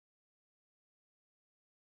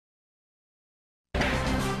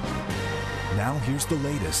Now here's the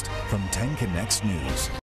latest from 10 Connects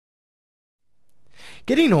News.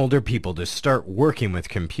 Getting older people to start working with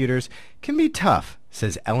computers can be tough,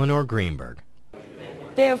 says Eleanor Greenberg.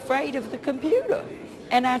 They're afraid of the computer,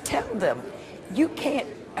 and I tell them, you can't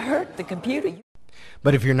hurt the computer.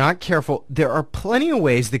 But if you're not careful, there are plenty of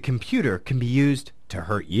ways the computer can be used to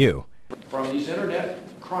hurt you. From these internet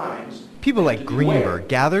crimes, people like Greenberg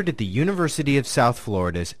gathered at the University of South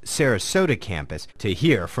Florida's Sarasota campus to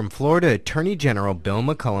hear from Florida Attorney General Bill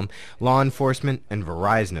McCollum, law enforcement, and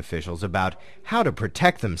Verizon officials about how to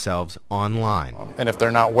protect themselves online. And if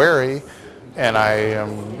they're not wary, and I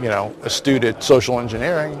am, astute at social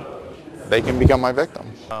engineering, they can become my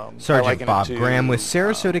victim. Sergeant Bob Graham with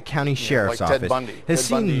Sarasota County Sheriff's Office has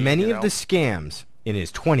seen many of the scams in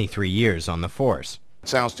his 23 years on the force. It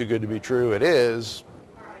sounds too good to be true. It is.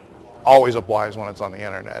 Always applies when it's on the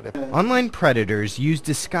internet. Online predators use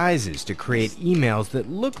disguises to create emails that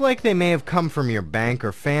look like they may have come from your bank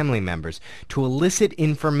or family members to elicit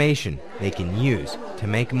information they can use to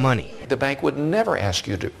make money. The bank would never ask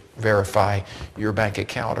you to verify your bank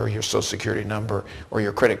account or your social security number or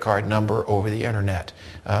your credit card number over the internet.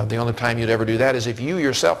 The only time you'd ever do that is if you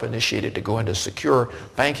yourself initiated to go into a secure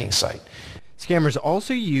banking site. Scammers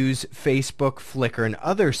also use Facebook, Flickr, and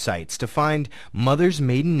other sites to find mothers'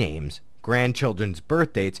 maiden names, grandchildren's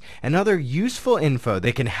birth dates, and other useful info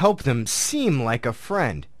that can help them seem like a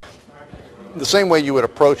friend. The same way you would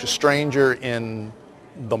approach a stranger in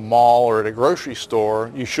the mall or at a grocery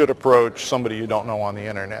store, you should approach somebody you don't know on the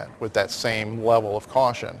internet with that same level of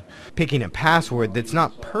caution. Picking a password that's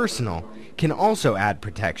not personal can also add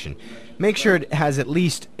protection. Make sure it has at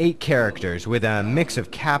least 8 characters with a mix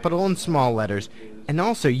of capital and small letters, and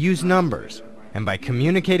also use numbers. And by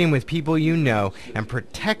communicating with people you know and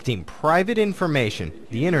protecting private information,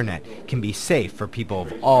 the internet can be safe for people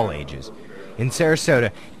of all ages. In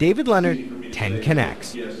Sarasota, David Leonard, 10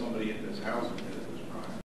 Connects.